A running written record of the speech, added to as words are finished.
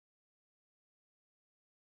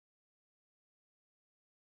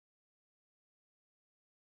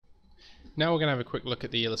Now we're going to have a quick look at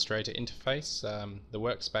the Illustrator interface, the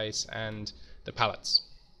workspace and the palettes.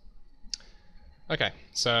 Okay,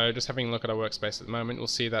 so just having a look at our workspace at the moment, we'll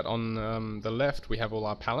see that on the left we have all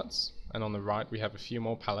our palettes, and on the right we have a few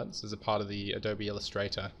more palettes as a part of the Adobe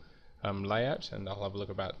Illustrator layout, and I'll have a look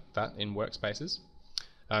about that in Workspaces.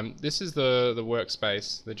 This is the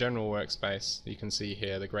workspace, the general workspace that you can see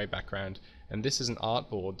here, the grey background, and this is an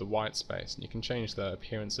artboard, the white space. And you can change the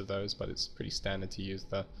appearance of those, but it's pretty standard to use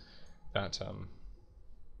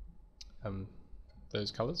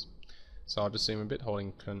those colors. So I'll just zoom a bit,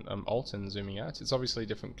 holding Alt and zooming out. It's obviously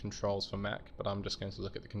different controls for Mac, but I'm just going to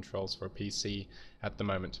look at the controls for a PC at the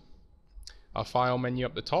moment. Our file menu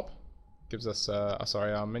up the top gives us,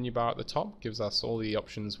 our menu bar at the top gives us all the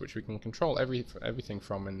options which we can control everything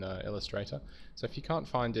from in Illustrator. So if you can't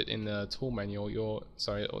find it in the tool menu or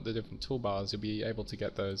the different toolbars, you'll be able to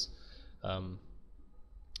get those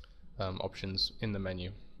options in the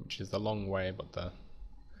menu, which is the long way, but the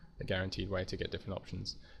guaranteed way to get different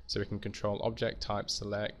options. So we can control object, type,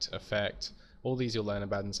 select, effect. All these you'll learn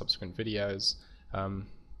about in subsequent videos.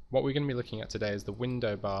 What we're going to be looking at today is the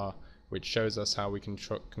window bar, which shows us how we can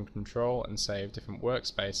control and save different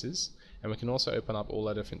workspaces, and we can also open up all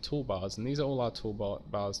our different toolbars, and these are all our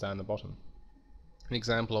toolbars down the bottom. An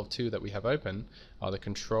example of two that we have open are the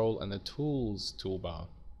Control and the Tools toolbar.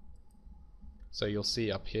 So you'll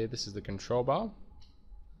see up here, this is the Control bar,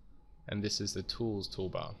 and this is the Tools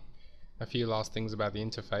toolbar. A few last things about the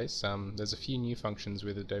interface. There's a few new functions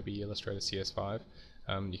with Adobe Illustrator CS5.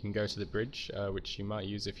 You can go to the bridge, which you might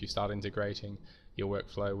use if you start integrating your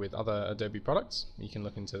workflow with other Adobe products. You can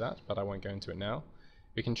look into that, but I won't go into it now.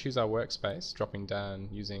 We can choose our workspace, dropping down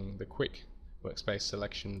using the quick workspace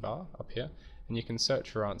selection bar up here, and you can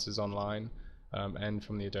search for answers online and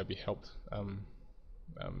from the Adobe Help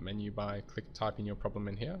menu by typing your problem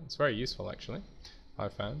in here. It's very useful actually,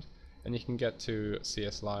 I've found. And you can get to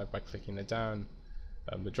CS Live by clicking the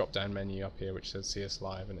drop down menu up here which says CS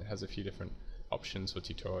Live, and it has a few different options for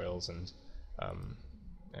tutorials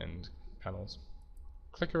and panels.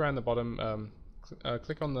 Click around the bottom,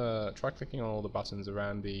 try clicking on all the buttons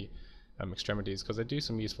around the extremities, because they do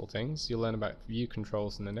some useful things. You'll learn about view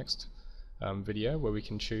controls in the next video, where we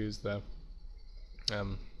can choose the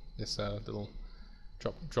this little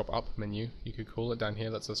drop up menu, you could call it, down here.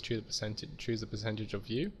 Lets us choose the percentage of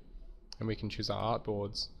view, and we can choose our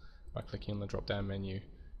artboards by clicking on the drop down menu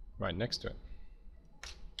right next to it.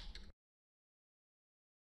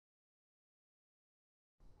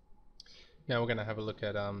 Now we're going to have a look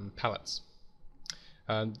at palettes.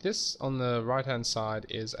 This on the right hand side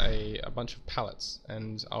is a bunch of palettes,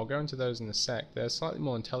 and I'll go into those in a sec. They're slightly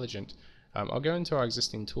more intelligent. I'll go into our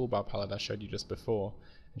existing toolbar palette I showed you just before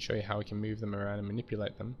and show you how we can move them around and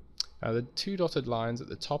manipulate them. The two dotted lines at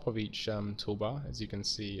the top of each toolbar, as you can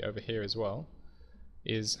see over here as well,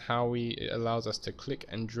 is how it allows us to click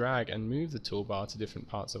and drag and move the toolbar to different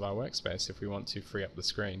parts of our workspace if we want to free up the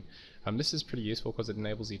screen. This is pretty useful because it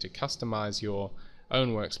enables you to customize your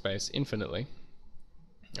own workspace infinitely,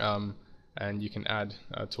 and you can add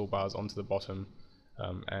toolbars onto the bottom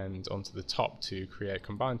and onto the top to create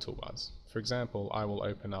combined toolbars. For example, I will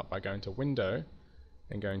open up by going to Window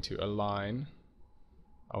and going to Align.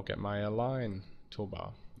 I'll get my Align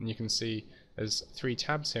toolbar, and you can see there's three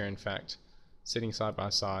tabs here in fact, sitting side by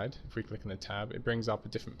side. If we click on the tab, it brings up a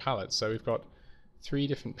different palette. So we've got three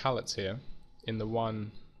different palettes here in the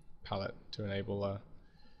one palette to enable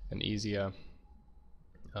an easier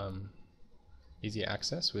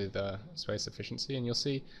access with space efficiency. And you'll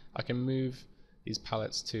see I can move these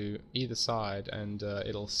palettes to either side, and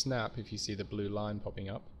it'll snap, if you see the blue line popping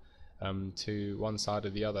up, to one side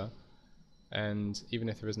or the other. And even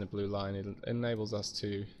if there isn't a blue line, it enables us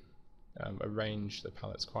to arrange the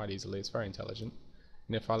palettes quite easily. It's very intelligent,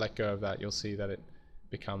 and if I let go of that, you'll see that it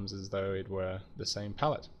becomes as though it were the same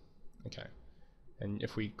palette. Okay, and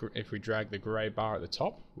if we drag the grey bar at the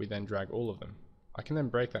top, we then drag all of them. I can then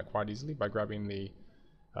break that quite easily by grabbing the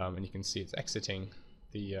and you can see it's exiting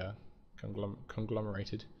the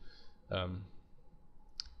conglomerated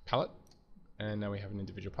palette, and now we have an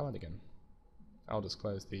individual palette again. I'll just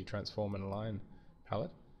close the Transform and Align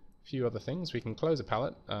palette. A few other things: we can close a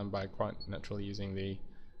palette by quite naturally using the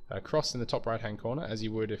cross in the top right hand corner, as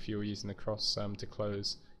you would if you were using the cross to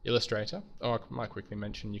close Illustrator. Or I might quickly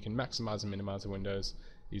mention you can maximize and minimize the windows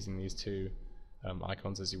using these two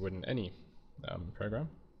icons as you would in any program.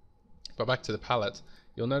 But back to the palette,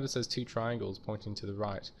 you'll notice there's two triangles pointing to the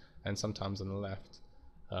right and sometimes on the left.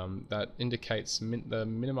 That indicates the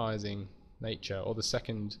minimizing nature, or the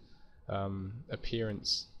second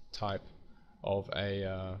appearance type of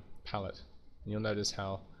a palette. And you'll notice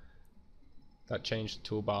how that changed the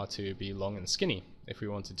toolbar to be long and skinny. If we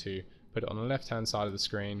wanted to put it on the left hand side of the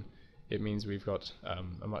screen, it means we've got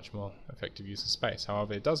a much more effective use of space.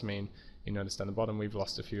 However, it does mean, you notice down the bottom, we've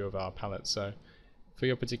lost a few of our palettes. So for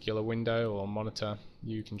your particular window or monitor,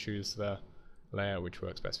 you can choose the layout which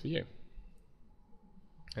works best for you.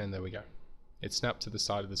 And there we go. It's snapped to the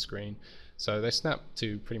side of the screen. So they snap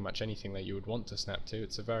to pretty much anything that you would want to snap to.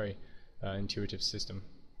 It's a very intuitive system.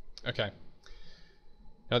 Okay.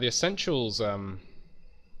 Now the essentials,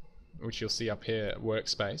 which you'll see up here,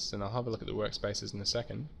 workspace, and I'll have a look at the workspaces in a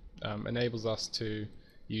second, enables us to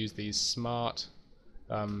use these smart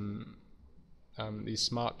palettes.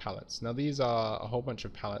 Now these are a whole bunch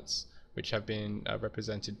of palettes which have been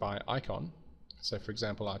represented by icon. So for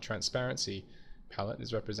example, our transparency palette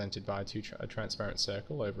is represented by a transparent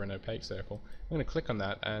circle over an opaque circle. I'm going to click on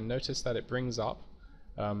that and notice that it brings up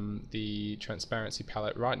the transparency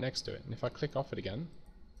palette right next to it, and if I click off it again,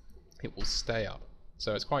 it will stay up.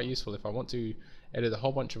 So it's quite useful if I want to edit a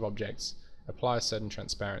whole bunch of objects, apply a certain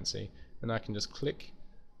transparency, then I can just click,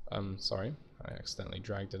 sorry, I accidentally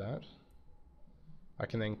dragged it out. I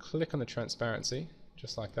can then click on the transparency,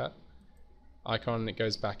 just like that, icon, and it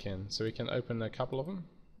goes back in. So we can open a couple of them,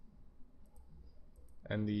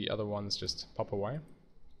 and the other ones just pop away.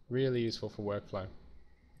 Really useful for workflow.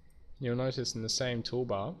 You'll notice in the same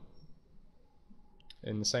toolbar,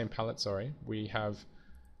 in the same palette, sorry, we have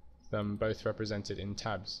them both represented in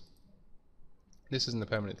tabs. This isn't a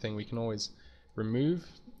permanent thing. We can always remove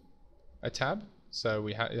a tab, so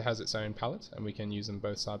it has its own palette, and we can use them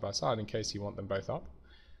both side by side in case you want them both up,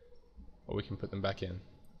 or we can put them back in.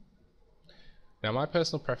 Now my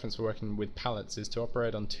personal preference for working with palettes is to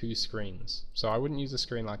operate on two screens. So I wouldn't use a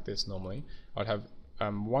screen like this normally. I'd have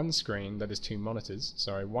one screen, that is two monitors,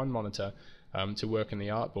 sorry, one monitor to work in the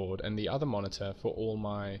artboard, and the other monitor for all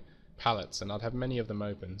my palettes, and I'd have many of them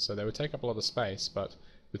open. So they would take up a lot of space, but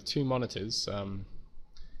with two monitors,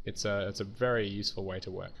 it's a very useful way to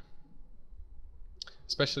work.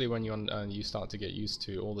 Especially when you start to get used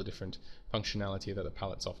to all the different functionality that the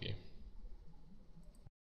palettes offer you.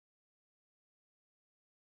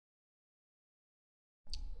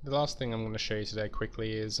 The last thing I'm going to show you today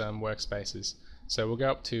quickly is Workspaces. So we'll go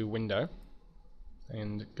up to Window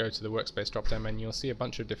and go to the Workspace drop-down menu. You'll see a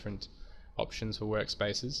bunch of different options for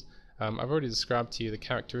Workspaces. I've already described to you the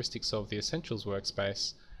characteristics of the Essentials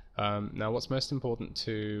workspace. Now what's most important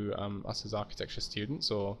to us as architecture students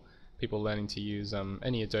or people learning to use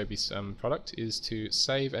any Adobe product is to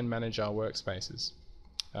save and manage our workspaces.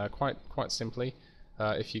 Quite simply,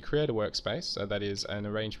 if you create a workspace, that is an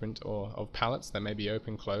arrangement of palettes that may be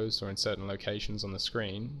open, closed, or in certain locations on the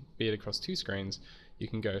screen, be it across two screens, you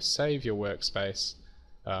can go save your workspace,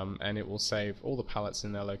 and it will save all the palettes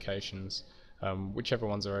in their locations, whichever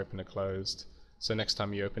ones are open or closed. So next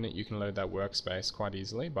time you open it, you can load that workspace quite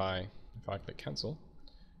easily by, if I click cancel,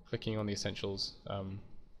 clicking on the Essentials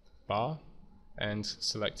bar and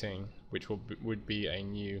selecting which would be a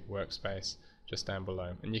new workspace just down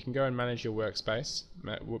below. And you can go and manage your workspace,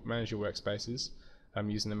 manage your workspaces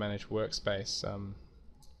using the Manage Workspace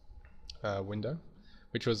window,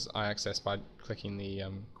 which I accessed by clicking the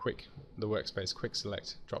Workspace Quick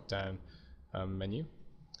Select drop down menu.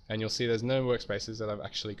 And you'll see there's no workspaces that I've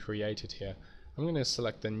actually created here. I'm going to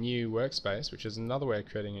select the new workspace, which is another way of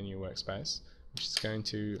creating a new workspace, which is going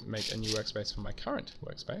to make a new workspace for my current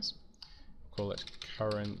workspace. I'll call it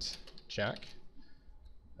Current Jack,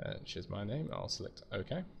 which is my name. I'll select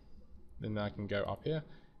OK. Then I can go up here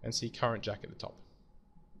and see Current Jack at the top.